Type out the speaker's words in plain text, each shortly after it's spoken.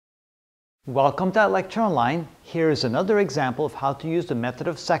Welcome to Lecture Online. Here is another example of how to use the method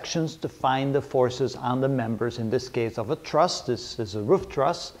of sections to find the forces on the members, in this case of a truss. This is a roof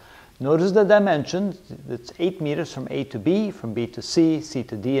truss. Notice the dimensions. It's 8 meters from A to B, from B to C, C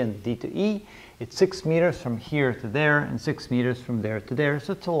to D, and D to E. It's 6 meters from here to there, and 6 meters from there to there,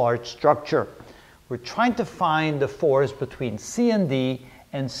 so it's a large structure. We're trying to find the force between C and D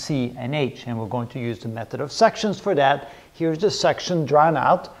and C and H, and we're going to use the method of sections for that. Here's the section drawn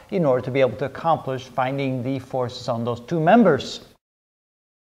out in order to be able to accomplish finding the forces on those two members.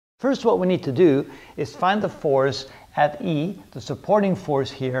 First, what we need to do is find the force at E, the supporting force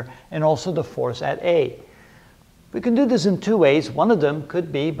here, and also the force at A. We can do this in two ways. One of them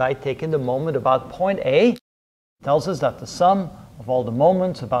could be by taking the moment about point A. It tells us that the sum of all the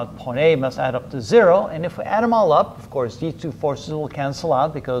moments about point A must add up to 0, and if we add them all up, of course these two forces will cancel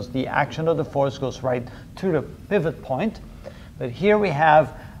out because the action of the force goes right to the pivot point. But here we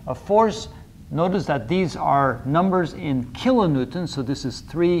have a force. Notice that these are numbers in kilonewtons, so this is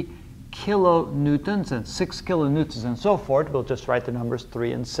 3 kilonewtons and 6 kilonewtons and so forth. We'll just write the numbers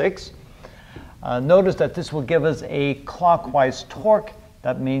 3 and 6. Notice that this will give us a clockwise torque.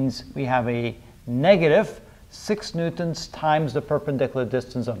 That means we have a negative 6 newtons times the perpendicular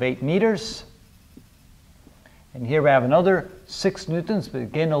distance of 8 meters. And here we have another 6 newtons, but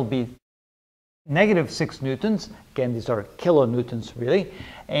again it'll be negative 6 newtons. Again, these are kilonewtons really.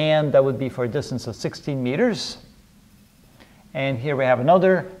 And that would be for a distance of 16 meters. And here we have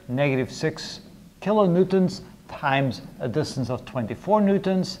another negative 6 kilonewtons times a distance of 24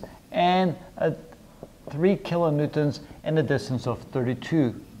 newtons and 3 kilonewtons and a distance of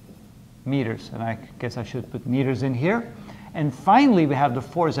 32 meters. And I guess I should put meters in here. And finally, we have the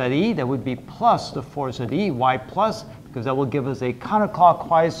force at E. That would be plus the force at E, Y plus, because that will give us a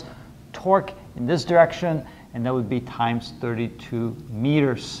counterclockwise torque in this direction, and that would be times 32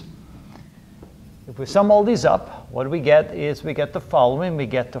 meters. If we sum all these up, what we get is we get the following. We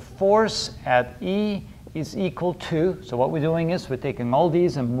get the force at E is equal to, so what we're doing is we're taking all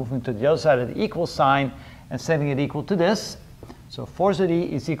these and moving to the other side of the equal sign and setting it equal to this. So force at E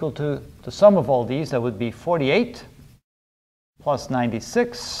is equal to the sum of all these. That would be 48 plus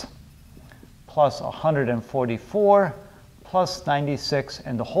 96 plus 144 plus 96,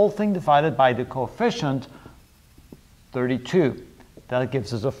 and the whole thing divided by the coefficient 32. That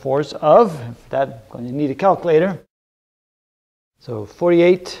gives us a force of, that I'm going to need a calculator. So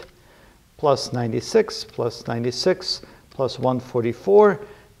 48 plus 96 plus 96 plus 144,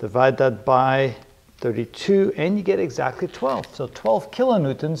 divide that by 32, and you get exactly 12. So 12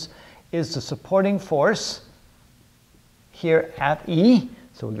 kilonewtons is the supporting force here at E.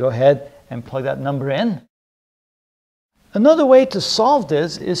 So we'll go ahead and plug that number in. Another way to solve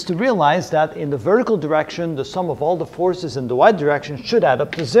this is to realize that in the vertical direction, the sum of all the forces in the y direction should add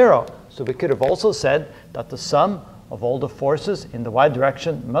up to 0. So we could have also said that the sum of all the forces in the y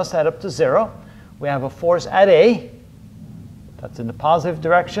direction must add up to 0. We have a force at A, that's in the positive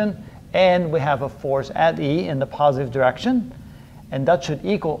direction, and we have a force at E in the positive direction, and that should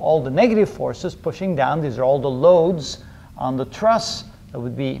equal all the negative forces pushing down. These are all the loads on the truss. That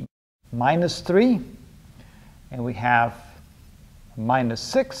would be minus 3, and we have minus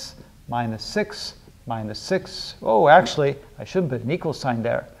 6, minus 6, minus 6. Oh, actually, I shouldn't put an equal sign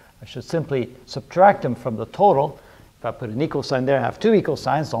there. I should simply subtract them from the total. If I put an equal sign there, I have two equal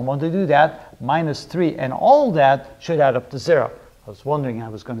signs. Don't want to do that. Minus 3, and all that should add up to 0. I was wondering I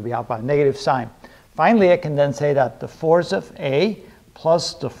was going to be out by a negative sign. Finally, I can then say that the force of A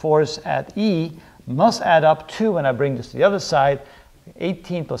plus the force at E must add up to, when I bring this to the other side,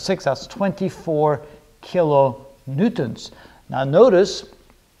 18 plus 6, that's 24 kilonewtons. Now notice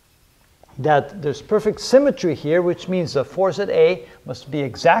that there's perfect symmetry here, which means the force at A must be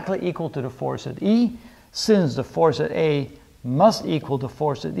exactly equal to the force at E. Since the force at A must equal the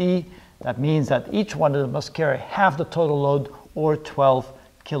force at E, that means that each one of them must carry half the total load, or 12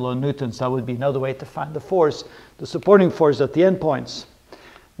 kilonewtons. That would be another way to find the force, the supporting force at the endpoints.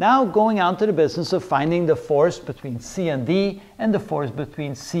 Now going on to the business of finding the force between C and D and the force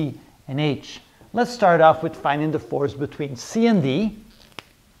between C and H. Let's start off with finding the force between C and D.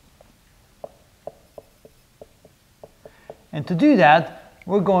 And to do that,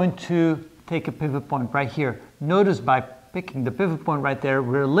 we're going to take a pivot point right here. Notice by picking the pivot point right there,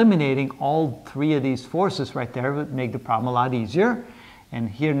 we're eliminating all three of these forces right there. It would make the problem a lot easier. And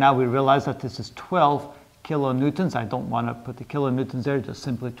here now we realize that this is 12 kilonewtons. I don't want to put the kilonewtons there, just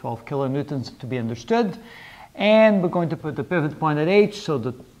simply 12 kilonewtons to be understood. And we're going to put the pivot point at H, so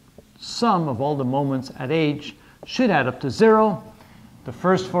the sum of all the moments at H should add up to 0. The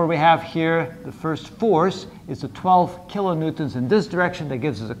first force we have here, the first force is the 12 kilonewtons in this direction. That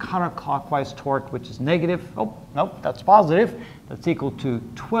gives us a counterclockwise torque, which is negative. Oh, nope, that's positive. That's equal to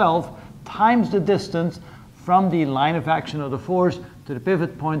 12 times the distance from the line of action of the force to the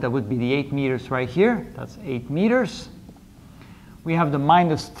pivot point. That would be the 8 meters right here. That's 8 meters. We have the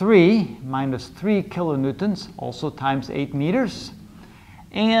minus 3 kilonewtons, also times 8 meters.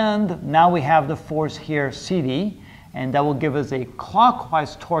 And now we have the force here, CD. And that will give us a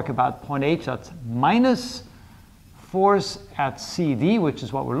clockwise torque about point H. That's minus force at CD, which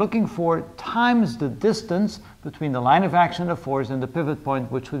is what we're looking for, times the distance between the line of action of the force and the pivot point,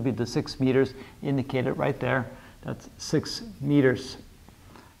 which would be the 6 meters indicated right there. That's 6 meters.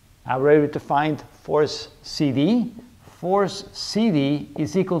 Now we're ready to find force CD. Force CD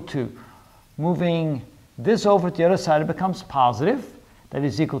is equal to, moving this over to the other side, it becomes positive. That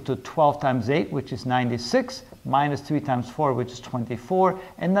is equal to 12 times 8, which is 96, minus 3 times 4, which is 24,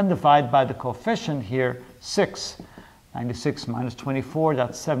 and then divide by the coefficient here, 6. 96 minus 24,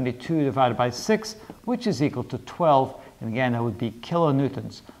 that's 72 divided by 6, which is equal to 12, and again, that would be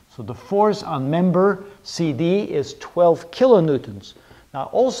kilonewtons. So the force on member CD is 12 kilonewtons. Now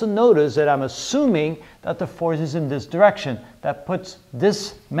also notice that I'm assuming that the force is in this direction. That puts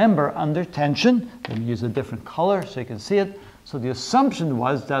this member under tension. Let me use a different color so you can see it. So the assumption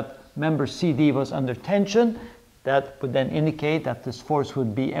was that member CD was under tension. That would then indicate that this force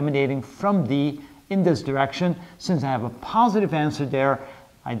would be emanating from D in this direction. Since I have a positive answer there,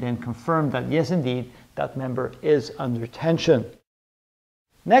 I then confirm that yes, indeed, that member is under tension.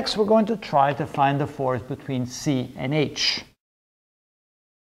 Next, we're going to try to find the force between C and H.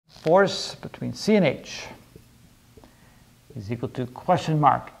 Force between C and H is equal to question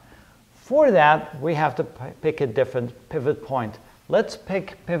mark. For that, we have to pick a different pivot point. Let's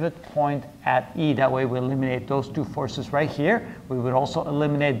pick pivot point at E. That way we eliminate those two forces right here. We would also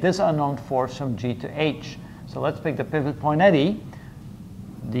eliminate this unknown force from G to H. So let's pick the pivot point at E.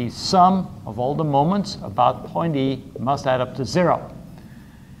 The sum of all the moments about point E must add up to 0.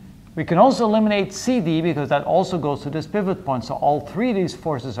 We can also eliminate CD because that also goes to this pivot point. So all three of these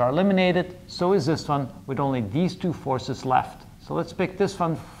forces are eliminated. So is this one with only these two forces left. So let's pick this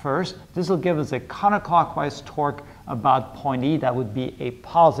one first. This will give us a counterclockwise torque about point E. That would be a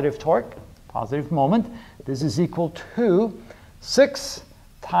positive torque, positive moment. This is equal to 6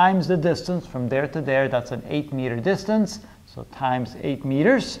 times the distance from there to there. That's an 8 meter distance. So times 8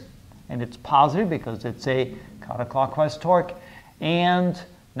 meters. And it's positive because it's a counterclockwise torque. And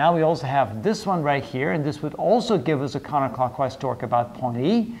now we also have this one right here. And this would also give us a counterclockwise torque about point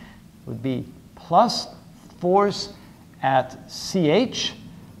E. It would be plus force at CH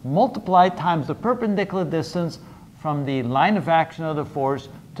multiplied times the perpendicular distance from the line of action of the force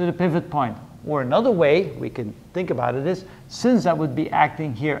to the pivot point. Or another way we can think about it is, since that would be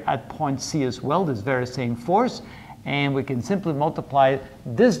acting here at point C as well, this very same force, and we can simply multiply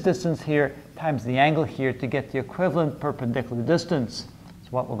this distance here times the angle here to get the equivalent perpendicular distance. So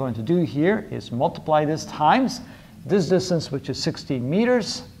what we're going to do here is multiply this times this distance, which is 16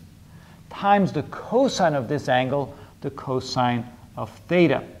 meters, times the cosine of this angle, the cosine of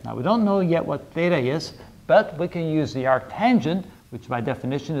theta. Now we don't know yet what theta is, but we can use the arctangent, which by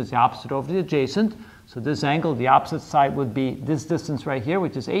definition is the opposite over the adjacent. So this angle, the opposite side would be this distance right here,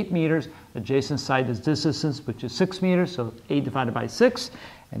 which is 8 meters. Adjacent side is this distance, which is 6 meters, so 8 divided by 6.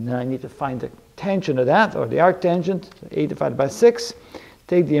 And then I need to find the tangent of that, or the arctangent, so 8 divided by 6.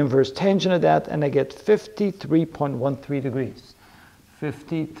 Take the inverse tangent of that, and I get 53.13 degrees.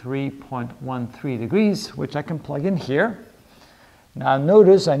 53.13 degrees, which I can plug in here. Now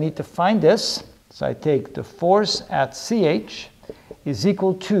notice I need to find this. So I take the force at CH is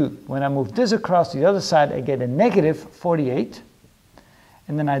equal to, when I move this across the other side, I get a negative 48.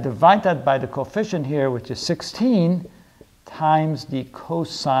 And then I divide that by the coefficient here, which is 16, times the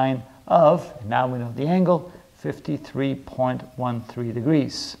cosine of, and now we know the angle, 53.13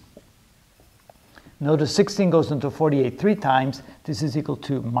 degrees. Notice 16 goes into 48 3 times. This is equal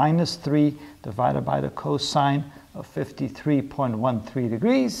to minus 3 divided by the cosine of 53.13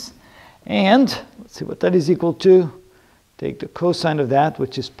 degrees. And let's see what that is equal to. Take the cosine of that,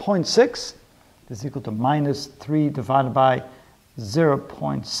 which is 0.6. This is equal to minus 3 divided by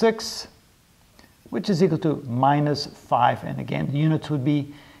 0.6, which is equal to minus 5. And again, the units would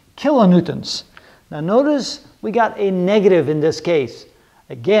be kilonewtons. Now notice we got a negative in this case.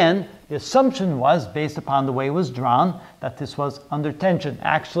 Again, the assumption was, based upon the way it was drawn, that this was under tension.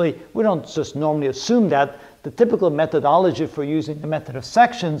 Actually, we don't just normally assume that. The typical methodology for using the method of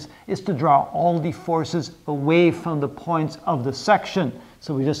sections is to draw all the forces away from the points of the section.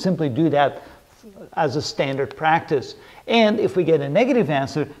 So we just simply do that as a standard practice. And if we get a negative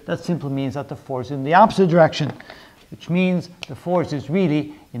answer, that simply means that the force is in the opposite direction, which means the force is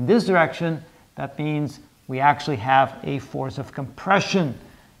really in this direction. That means we actually have a force of compression.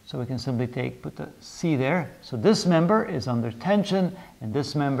 So we can simply put the C there. So this member is under tension, and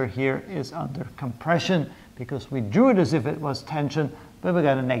this member here is under compression, because we drew it as if it was tension, but we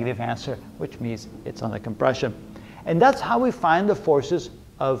got a negative answer, which means it's under compression. And that's how we find the forces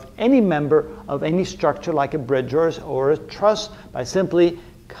of any member of any structure like a bridge or a truss, by simply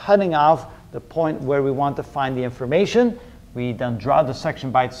cutting off the point where we want to find the information. We then draw the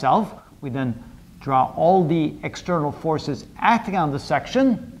section by itself. We then draw all the external forces acting on the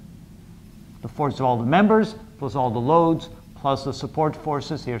section, the force of all the members, plus all the loads, plus the support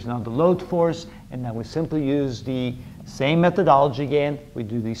forces. Here's now the load force, and then we simply use the same methodology again. We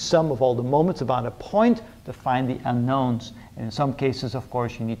do the sum of all the moments about a point to find the unknowns. And in some cases, of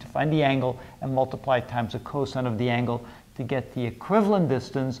course, you need to find the angle and multiply it times the cosine of the angle to get the equivalent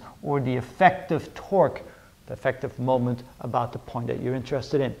distance, or the effective torque, the effective moment about the point that you're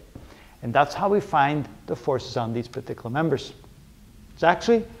interested in. And that's how we find the forces on these particular members. It's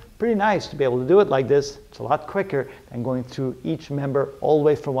actually pretty nice to be able to do it like this. It's a lot quicker than going through each member all the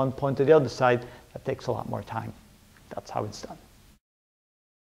way from one point to the other side. That takes a lot more time. That's how it's done.